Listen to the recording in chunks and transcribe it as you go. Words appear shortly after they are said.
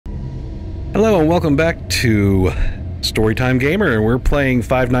Hello and welcome back to Storytime Gamer, and we're playing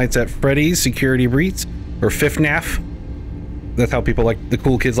Five Nights at Freddy's Security Breach, or FIFNAF. That's how people like, the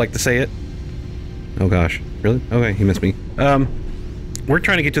cool kids like to say it. Oh gosh, really? Okay, he missed me. We're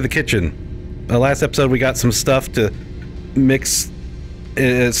trying to get to the kitchen. Last episode we got some stuff to mix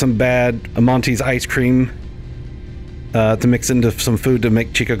some bad Monty's ice cream to mix into some food to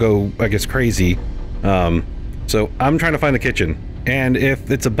make Chica go, I guess, crazy. So I'm trying to find the kitchen. And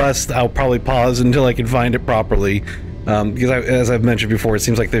if it's a bust, I'll probably pause until I can find it properly. Because as I've mentioned before, it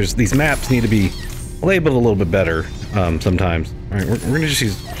seems like these maps need to be labeled a little bit better sometimes. Alright, we're gonna just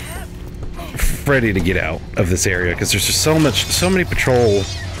use Freddy to get out of this area, because there's just so many patrol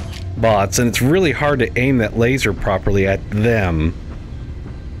bots, and it's really hard to aim that laser properly at them.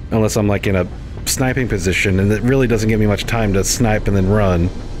 Unless I'm like in a sniping position, and it really doesn't give me much time to snipe and then run.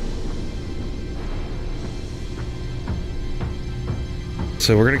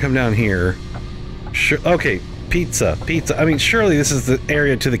 So we're gonna come down here. Sure. Okay, pizza. I mean, surely this is the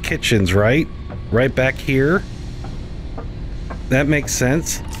area to the kitchens, right? Right back here. That makes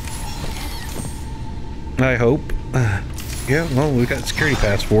sense. I hope. Yeah. Well, we got a security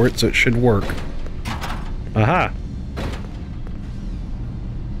pass for it, so it should work. Aha.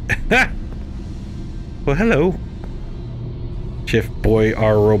 Well, hello. Shift boy,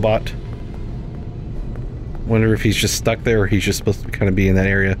 our robot. Wonder if he's just stuck there, or he's just supposed to kind of be in that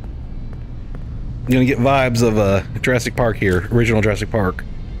area. I'm gonna get vibes of Jurassic Park here, original Jurassic Park.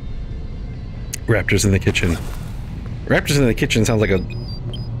 Raptors in the kitchen. Raptors in the kitchen sounds like a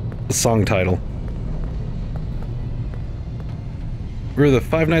song title. We're the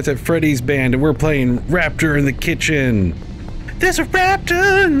Five Nights at Freddy's band, and we're playing Raptor in the Kitchen. There's a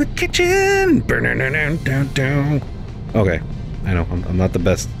raptor in the kitchen. Okay, I know I'm not the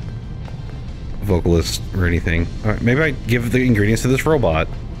best vocalist or anything. All right, maybe I give the ingredients to this robot.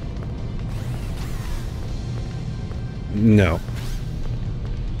 No.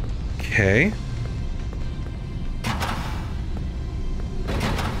 Okay.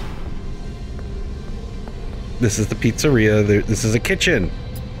 This is the pizzeria. This is a kitchen.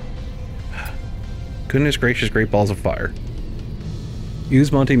 Goodness gracious, great balls of fire.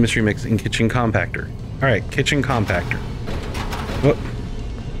 Use Monty Mystery Mix in kitchen compactor. All right, kitchen compactor. Whoop.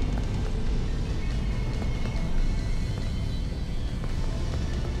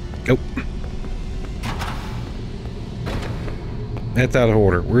 Nope. That's out of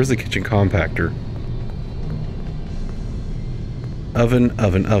order. Where's the kitchen compactor? Oven.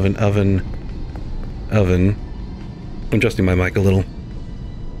 I'm adjusting my mic a little.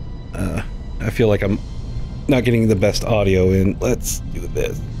 I feel like I'm not getting the best audio in. Let's do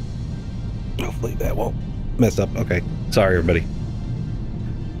this. Hopefully that won't mess up. Okay. Sorry, everybody.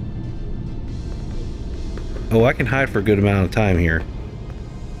 Oh, I can hide for a good amount of time here.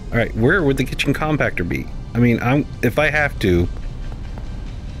 Alright, where would the kitchen compactor be? I mean, if I have to,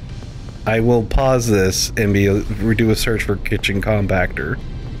 I will pause this and do a search for kitchen compactor.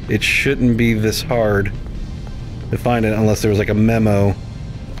 It shouldn't be this hard to find it unless there was like a memo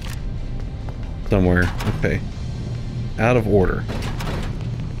somewhere. Okay. Out of order.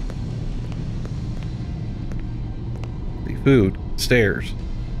 The food. Stairs.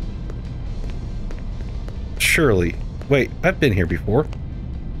 Surely. Wait, I've been here before.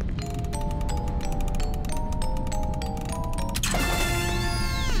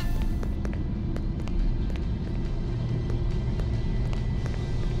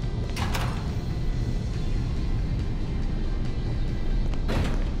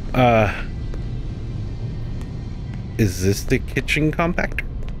 Is this the kitchen compactor?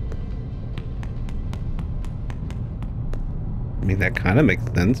 I mean, that kind of makes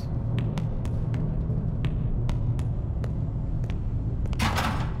sense.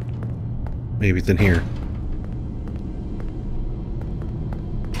 Maybe it's in here.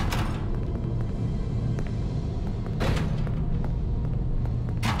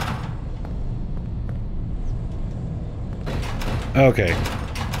 Okay.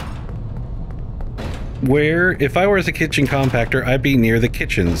 Where, if I was a kitchen compactor, I'd be near the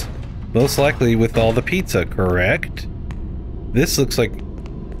kitchens. Most likely with all the pizza, correct? This looks like...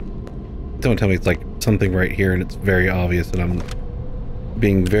 Don't tell me it's like something right here and it's very obvious that I'm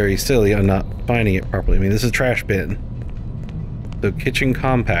being very silly. I'm not finding it properly. I mean, this is a trash bin. So, kitchen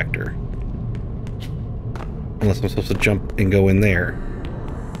compactor. Unless I'm supposed to jump and go in there.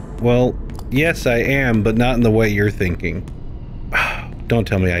 Well, yes I am, but not in the way you're thinking. Don't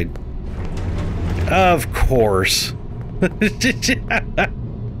tell me I... Of course.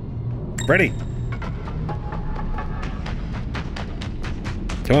 Freddy.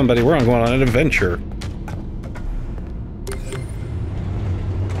 Come on, buddy. We're going on an adventure.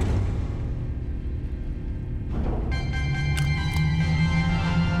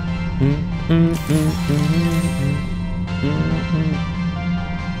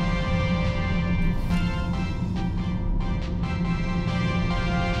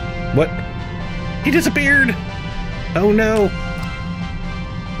 What? He disappeared! Oh no!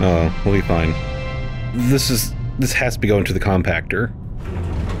 Oh, we'll be fine. This has to be going to the compactor.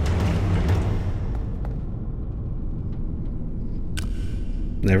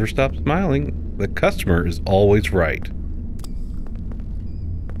 Never stop smiling. The customer is always right.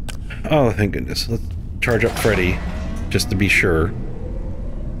 Oh, thank goodness. Let's charge up Freddy, just to be sure.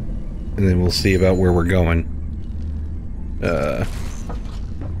 And then we'll see about where we're going. Oh,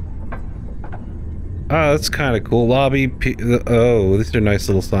 that's kind of cool. Lobby. Oh, these are nice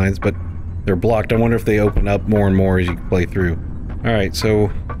little signs, but they're blocked. I wonder if they open up more and more as you play through. Alright, so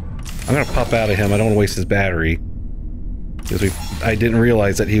I'm gonna pop out of him. I don't want to waste his battery. Because I didn't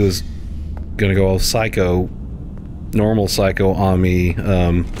realize that he was gonna go all psycho, normal psycho on me,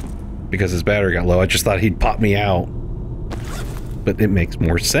 because his battery got low. I just thought he'd pop me out. But it makes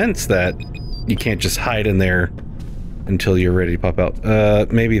more sense that you can't just hide in there until you're ready to pop out.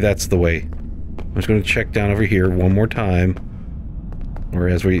 Maybe that's the way. I'm just going to check down over here one more time. Or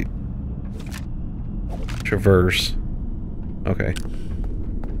as we traverse. Okay.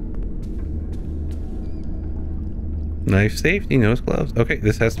 Knife safety, nose gloves. Okay,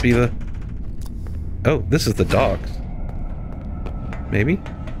 this has to be the... Oh, this is the docks. Maybe?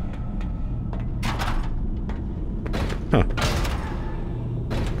 Huh.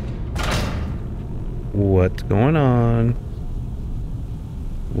 What's going on?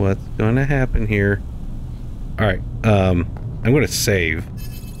 What's gonna happen here? Alright, I'm gonna save.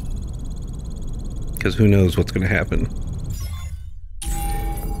 Because who knows what's gonna happen.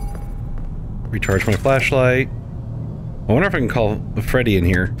 Recharge my flashlight. I wonder if I can call Freddy in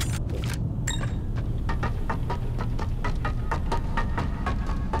here.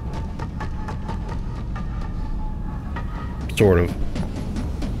 Sort of.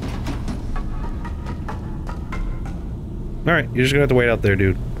 Alright, you're just gonna have to wait out there,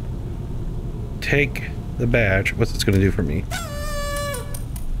 dude. Take the badge. What's this gonna do for me?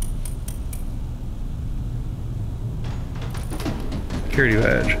 Security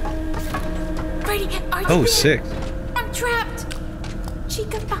badge. Freddy, are you Oh, being... 6. I'm trapped.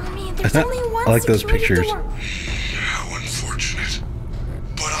 Chica found me and there's only one I like those security pictures. door. How unfortunate.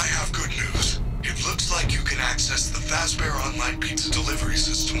 But I have good news. It looks like you can access the Fazbear online pizza delivery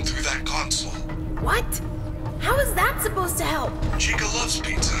system through that console. What? How is that supposed to help? Chica loves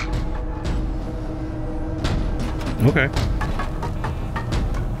pizza. Okay.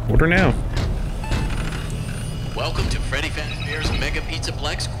 Order now. Welcome to Freddy Fazbear's Mega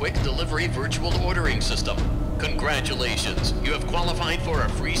Pizzaplex Quick Delivery Virtual Ordering System. Congratulations, you have qualified for a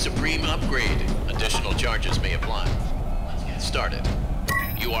free Supreme upgrade. Additional charges may apply. Let's get started.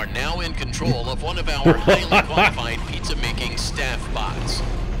 You are now in control of one of our highly qualified pizza-making staff bots.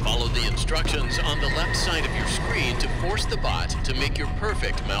 Follow the instructions on the left side of your screen to force the bot to make your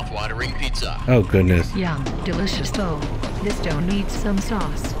perfect mouth-watering pizza. Oh, goodness. Yum, delicious though. This dough needs some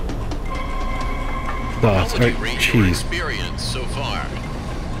sauce. How Sauce. would you Alright, rate your cheese. experience so far?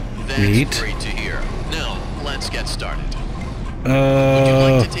 That's Meat. great to hear. Now, let's get started. Would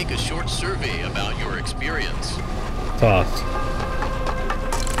you like to take a short survey about your experience? Sauce.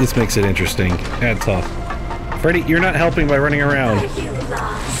 This makes it interesting. Add sauce. Freddy, you're not helping by running around. Are you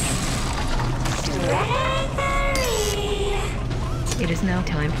lost? Gregory! It is now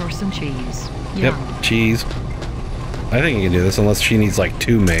time for some cheese. Yep, Yum. cheese. I think you can do this unless she needs like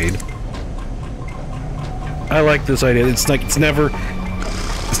 2 made. I like this idea. It's like it's not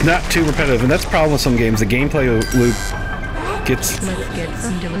too repetitive, and that's the problem with some games. The gameplay loop gets Let's get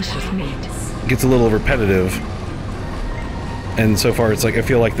some delicious meat. a little repetitive. And so far, it's like I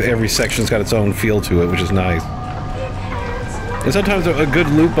feel like every section's got its own feel to it, which is nice. And sometimes a good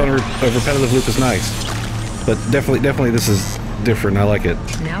loop on a repetitive loop is nice, but definitely this is different. I like it.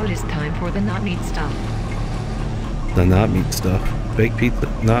 Now it is time for the not meat stuff. The not meat stuff, baked pizza,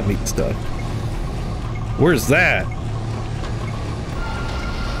 not meat stuff. Where's that?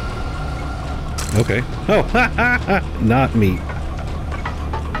 Okay. Oh, not meat.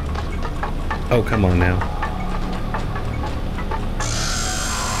 Oh, come on now.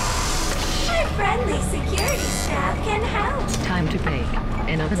 Our friendly security staff can help. Time to bake.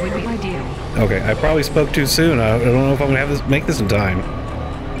 An oven would be ideal. Okay, I probably spoke too soon. I don't know if I'm gonna make this in time.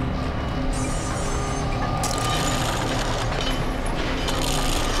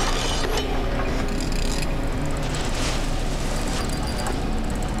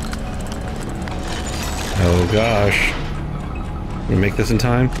 Oh gosh. Gonna make this in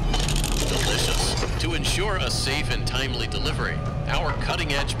time? Delicious. To ensure ensure a safe and timely delivery, our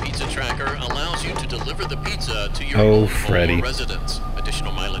cutting-edge pizza tracker allows you to deliver the pizza to your own home or residence.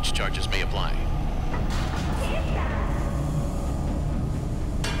 Additional mileage charges may apply.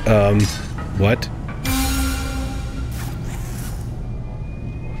 What?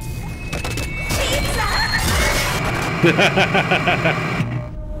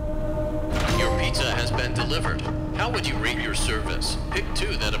 Your pizza has been delivered. How would you rate your service? Pick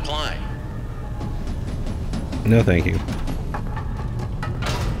 2 that apply. No, thank you.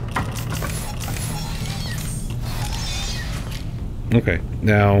 Okay,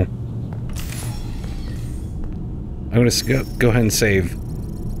 now I'm gonna go ahead and save.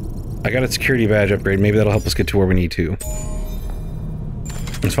 I got a security badge upgrade. Maybe that'll help us get to where we need to.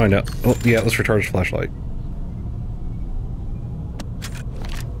 Let's find out. Oh, yeah, let's recharge the flashlight.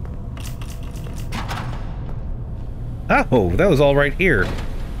 Oh, that was all right here.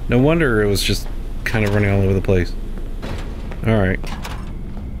 No wonder it was just kind of running all over the place. Alright.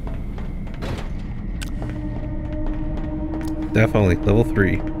 Definitely, level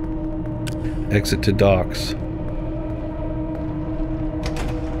 3. Exit to docks.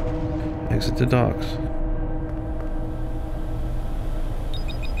 Exit to docks.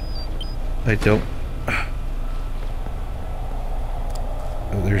 I don't...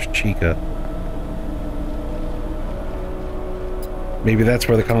 Oh, there's Chica. Maybe that's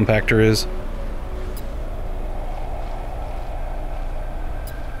where the compactor is.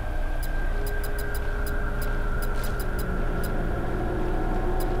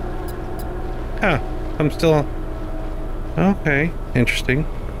 Huh. I'm still... Okay. Interesting.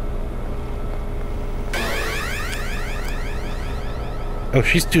 Oh,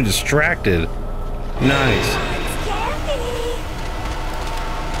 she's too distracted. Nice.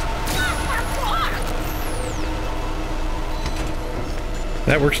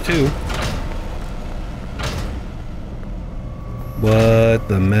 That works too. What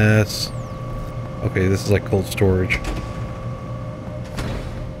the mess? Okay, this is like cold storage.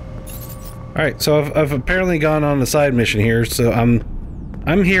 Alright, so I've apparently gone on a side mission here, so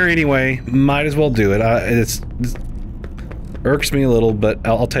I'm here anyway. Might as well do it. It irks me a little, but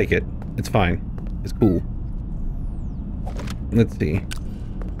I'll take it. It's fine. It's cool. Let's see.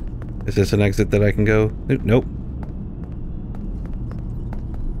 Is this an exit that I can go? Nope.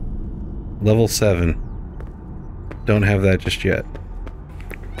 Level 7. Don't have that just yet.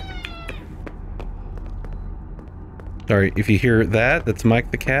 Sorry, if you hear that, that's Mike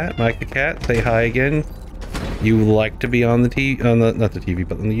the cat. Mike the cat, say hi again. You like to be on the not the TV,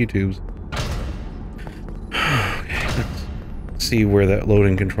 but on the YouTubes. Okay, let's see where that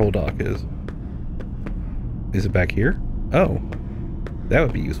loading control dock is. Is it back here? Oh, that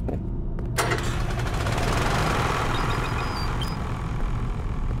would be useful.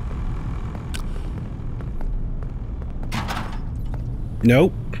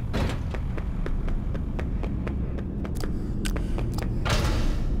 Nope.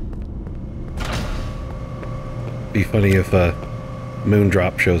 Be funny if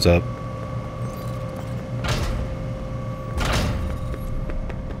Moondrop shows up.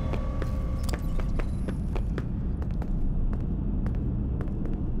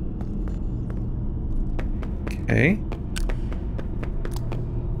 Okay.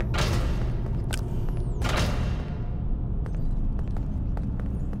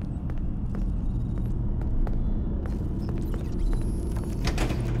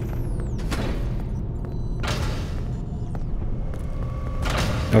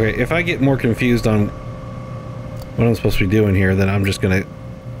 Okay, if I get more confused on what I'm supposed to be doing here, then I'm just gonna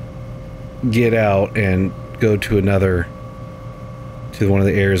get out and go to one of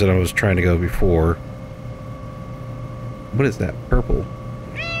the areas that I was trying to go before. What is that? Purple.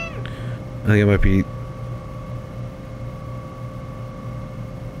 I think it might be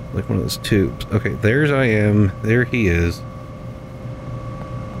like one of those tubes. Okay, there's I am. There he is.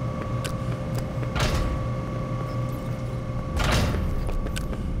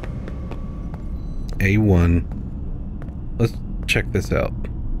 A1. Let's check this out.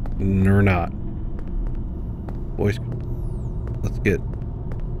 Or not. Voice. Let's get...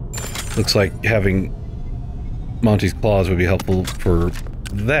 Looks like having Monty's claws would be helpful for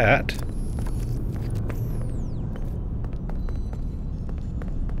that.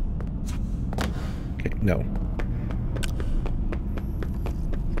 Okay, no.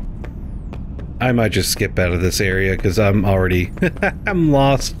 I might just skip out of this area because I'm already... I'm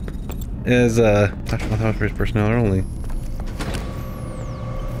lost. As authorized personnel only.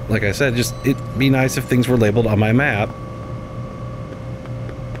 Like I said, just it'd be nice if things were labeled on my map.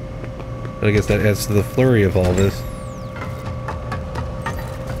 But I guess that adds to the flurry of all this.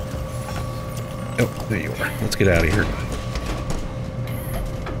 Oh, there you are. Let's get out of here.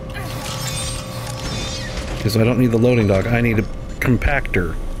 Because I don't need the loading dock. I need a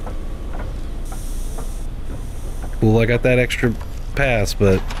compactor. Cool, I got that extra pass,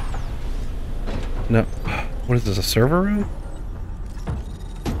 but... No. What is this, a server room?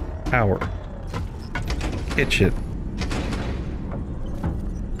 Power. Kitchen.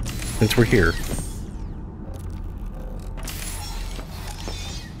 Since we're here.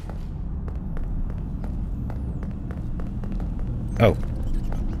 Oh.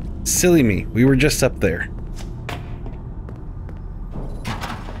 Silly me. We were just up there.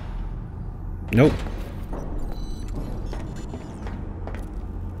 Nope.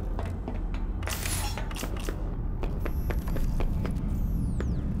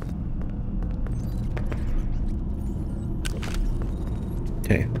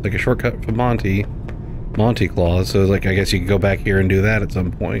 Okay, like a shortcut for Monty Claus, so like I guess you could go back here and do that at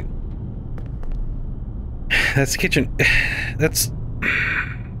some point. That's the kitchen. That's...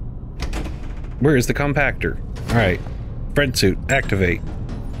 Where is the compactor? Alright. Fred suit, activate.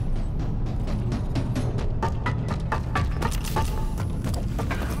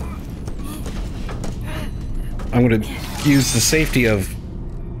 I'm gonna use the safety of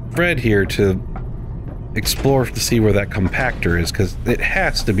Fred here to explore to see where that compactor is, because it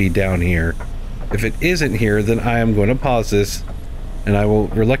has to be down here. If it isn't here, then I am going to pause this and I will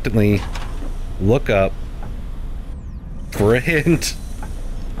reluctantly look up for a hint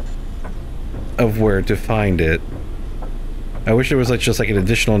of where to find it. I wish there was like just like an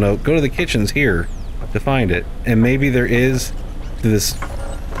additional note. Go to the kitchens here to find it. And maybe there is this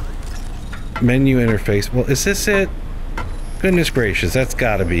menu interface. Well, is this it? Goodness gracious, that's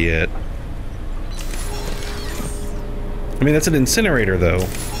gotta be it. I mean, that's an incinerator, though.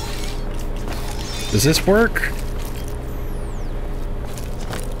 Does this work?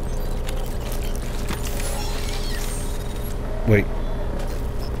 Wait.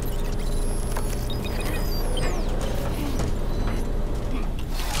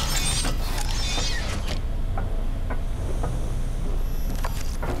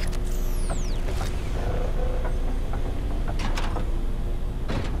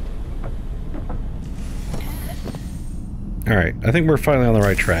 Alright, I think we're finally on the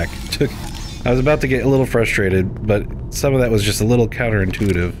right track. I was about to get a little frustrated, but some of that was just a little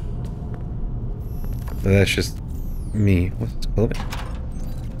counterintuitive. But that's just me. What's this called?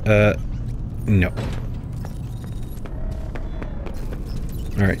 No.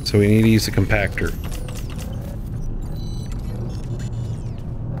 Alright, so we need to use the compactor.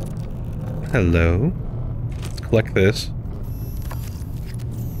 Hello. Let's collect this.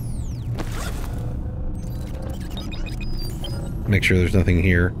 Make sure there's nothing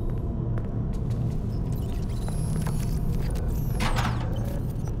here.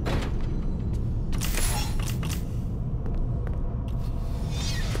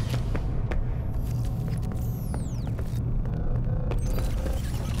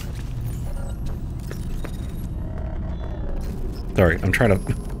 Sorry, I'm trying to...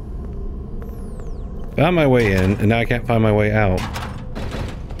 Found my way in, and now I can't find my way out.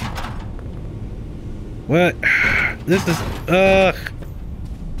 What? This is...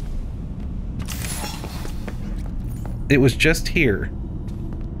 It was just here.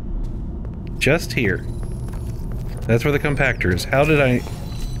 Just here. That's where the compactor is. How did I...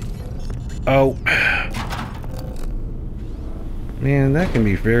 Oh. Man, that can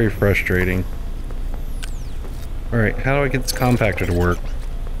be very frustrating. Alright, how do I get this compactor to work?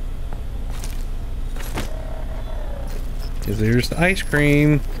 Because there's the ice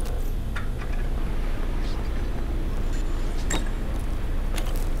cream.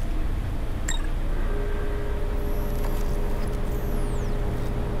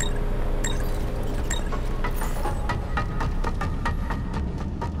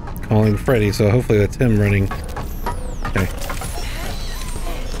 Calling Freddy, so hopefully that's him running. Okay.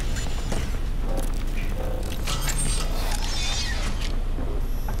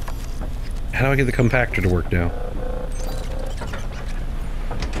 How do I get the compactor to work now?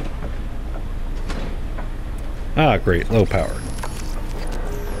 Ah, great. Low power.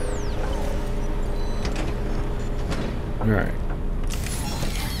 Alright.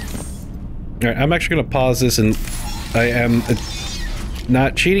 Alright, I'm actually going to pause this, and I am...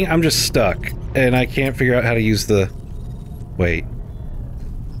 not cheating, I'm just stuck, and I can't figure out how to use the... Wait.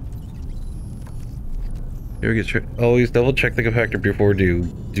 Here we go. Always double check the compactor before do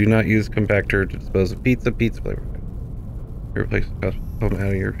not use compactor to dispose of pizza flavor. Replace the out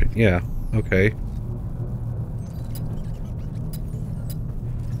of your... Yeah, okay.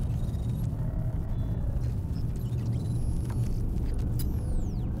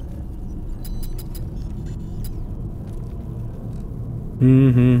 Okay.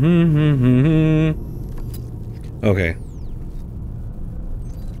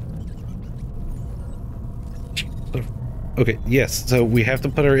 Okay, yes, so we have to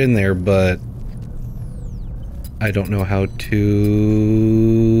put her in there, but I don't know how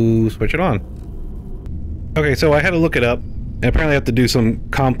to switch it on. Okay, so I had to look it up. I apparently have to do some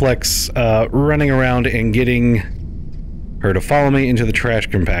complex running around and getting her to follow me into the trash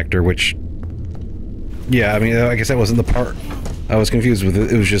compactor, which... Yeah, I mean, I guess that wasn't the part I was confused with.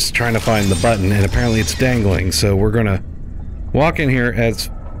 It was just trying to find the button, and apparently it's dangling, so we're gonna walk in here as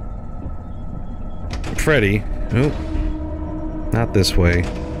Freddy. Oh, not this way.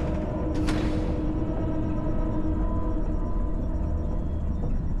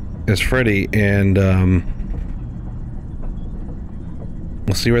 As Freddy, and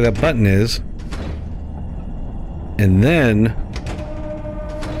we'll see where that button is, and then...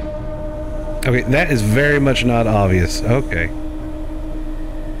 Okay, that is very much not obvious. Okay.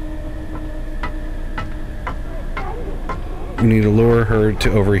 We need to lure her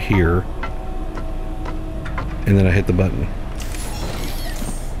to over here. And then I hit the button.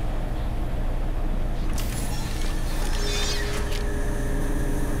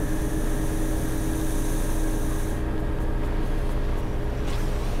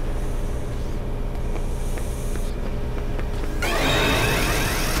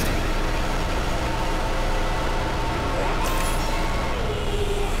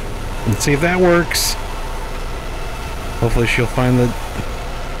 Let's see if that works. Hopefully she'll find the...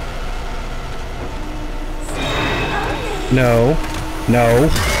 No. No.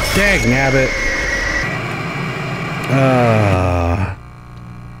 Dag nabbit.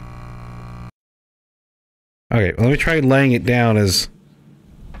 Okay, well, let me try laying it down as...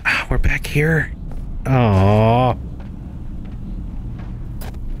 we're back here? Aww.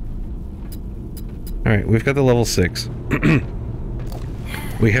 Alright, we've got the level 6.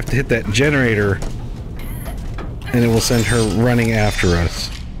 We have to hit that generator, and it will send her running after us.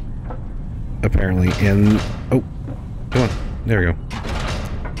 Apparently, and... Oh, come on. There we go.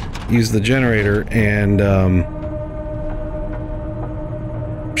 Use the generator, and,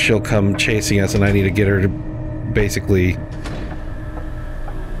 she'll come chasing us, and I need to get her to basically...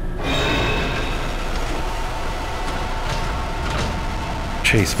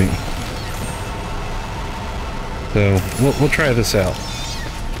 chase me. So, we'll try this out.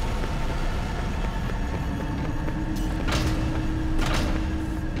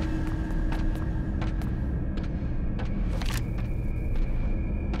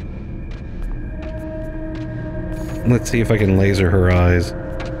 Let's see if I can laser her eyes.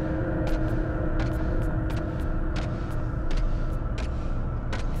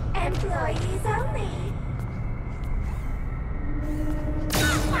 Employees only.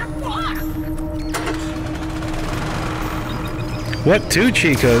 What? 2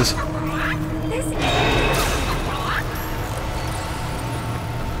 Chicas? This is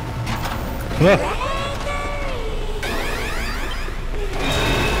Ah.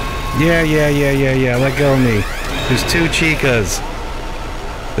 Yeah. Let go of me. There's 2 Chicas.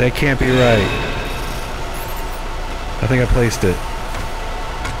 That can't be right. I think I placed it.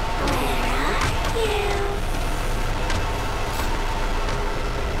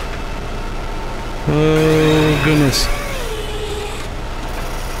 Oh, goodness.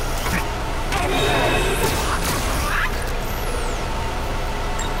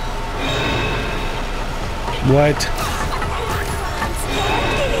 What?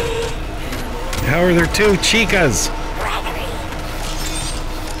 How are there 2 Chicas? Gregory.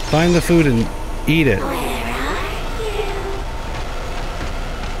 Find the food and eat it.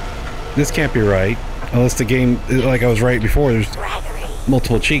 This can't be right. Unless the game, like I was right before, there's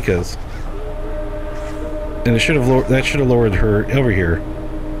multiple Chicas. And it should have that should have lowered her over here.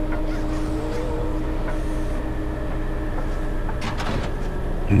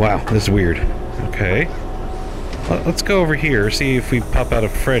 Wow, this is weird. Okay. Let's go over here, see if we pop out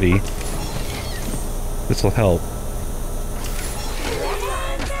of Freddy. This will help.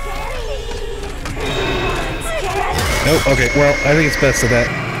 Oh, okay. Well, I think it's best that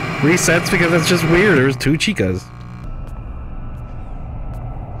resets because that's just weird. There's 2 Chicas.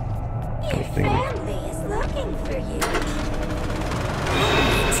 Your family is looking for you.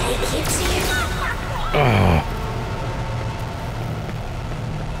 Take you to your... Oh.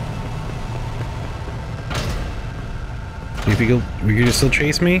 You think you can still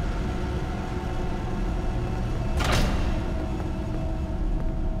chase me?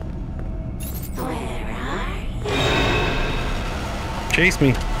 Chase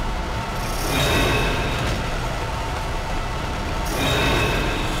me.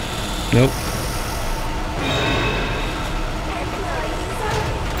 Nope.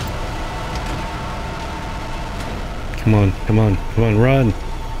 Come on, come on, come on, run.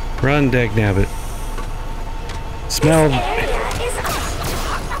 Run, dagnabbit. Smell.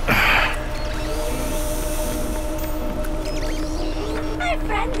 My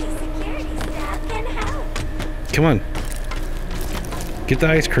friendly security staff can help. Come on. Get the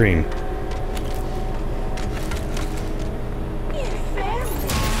ice cream. Your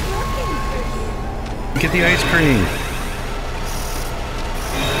family's looking for you. Get the ice cream.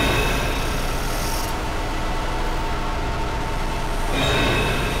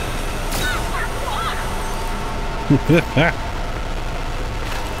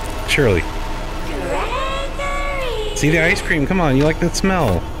 Shirley. Gregory! See the ice cream? Come on, you like that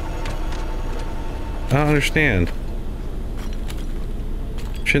smell. I don't understand.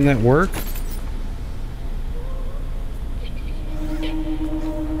 Shouldn't that work?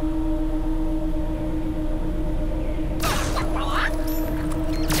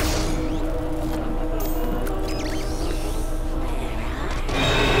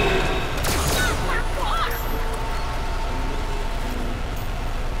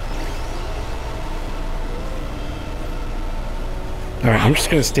 Alright, I'm just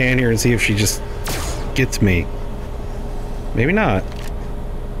gonna stand here and see if she just gets me. Maybe not.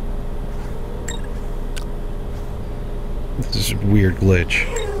 This is a weird glitch.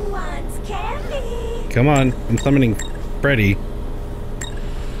 Who wants candy? Come on, I'm summoning Freddy.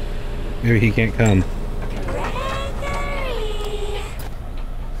 Maybe he can't come. Gregory!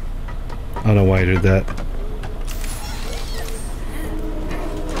 I don't know why I did that.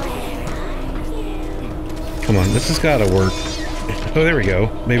 Come on, this has gotta work. Oh, there we go.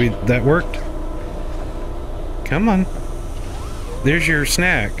 Maybe that worked? Come on. There's your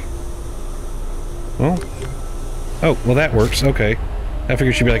snack. Well. Oh, well that works. Okay. I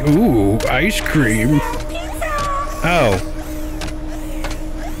figured she'd be like, ooh, ice cream. Oh.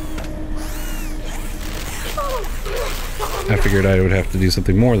 I figured I would have to do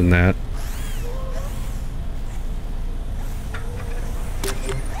something more than that.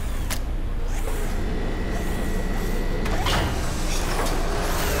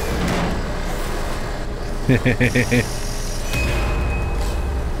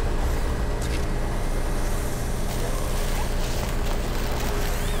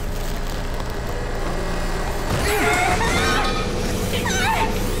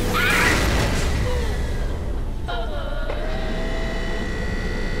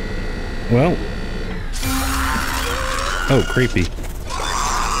 Well. Oh, creepy.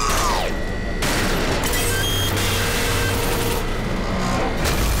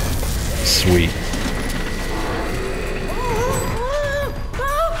 Sweet.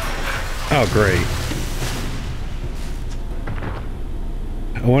 Oh, great.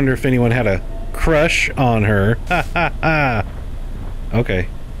 I wonder if anyone had a crush on her. Ha ha ha. Okay.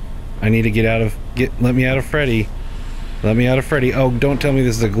 I need to get out of... Let me out of Freddy. Let me out of Freddy. Oh, don't tell me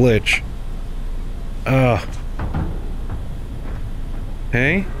this is a glitch. Ugh.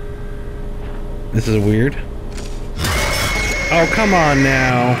 Hey? This is weird. Oh, come on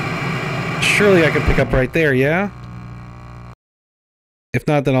now. Surely I could pick up right there, yeah? If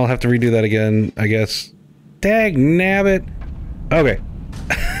not, then I'll have to redo that again, I guess. Dag nabbit. Okay.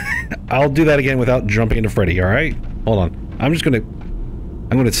 I'll do that again without jumping into Freddy, alright? Hold on. I'm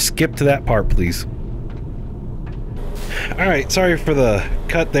gonna skip to that part, please. Alright, sorry for the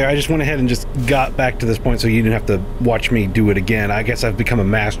cut there. I just went ahead and just got back to this point so you didn't have to watch me do it again. I guess I've become a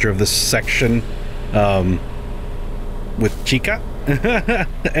master of this section, with Chica.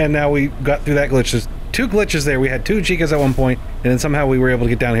 And now we got through that glitch. There's two glitches there. We had two Chicas at one point, and then somehow we were able to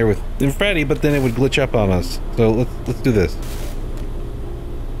get down here with Freddy, but then it would glitch up on us. So let's do this.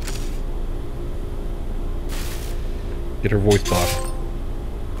 Get her voice box.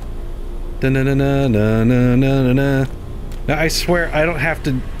 Da-na-na-na-na-na-na-na. Now I swear I don't have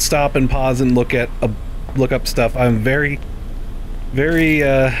to stop and pause and look up stuff. I'm very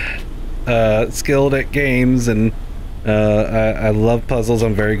skilled at games, and I love puzzles.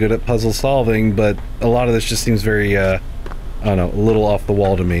 I'm very good at puzzle solving, but a lot of this just seems very I don't know, a little off the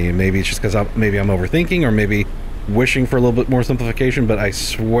wall to me. And maybe it's just because I'm overthinking, or maybe wishing for a little bit more simplification, but I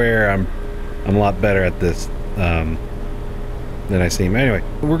swear I'm a lot better at this than I seem. Anyway,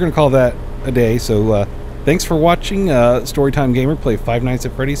 we're gonna call that a day. So thanks for watching Storytime Gamer play Five Nights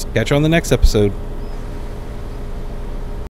at Freddy's. Catch you on the next episode.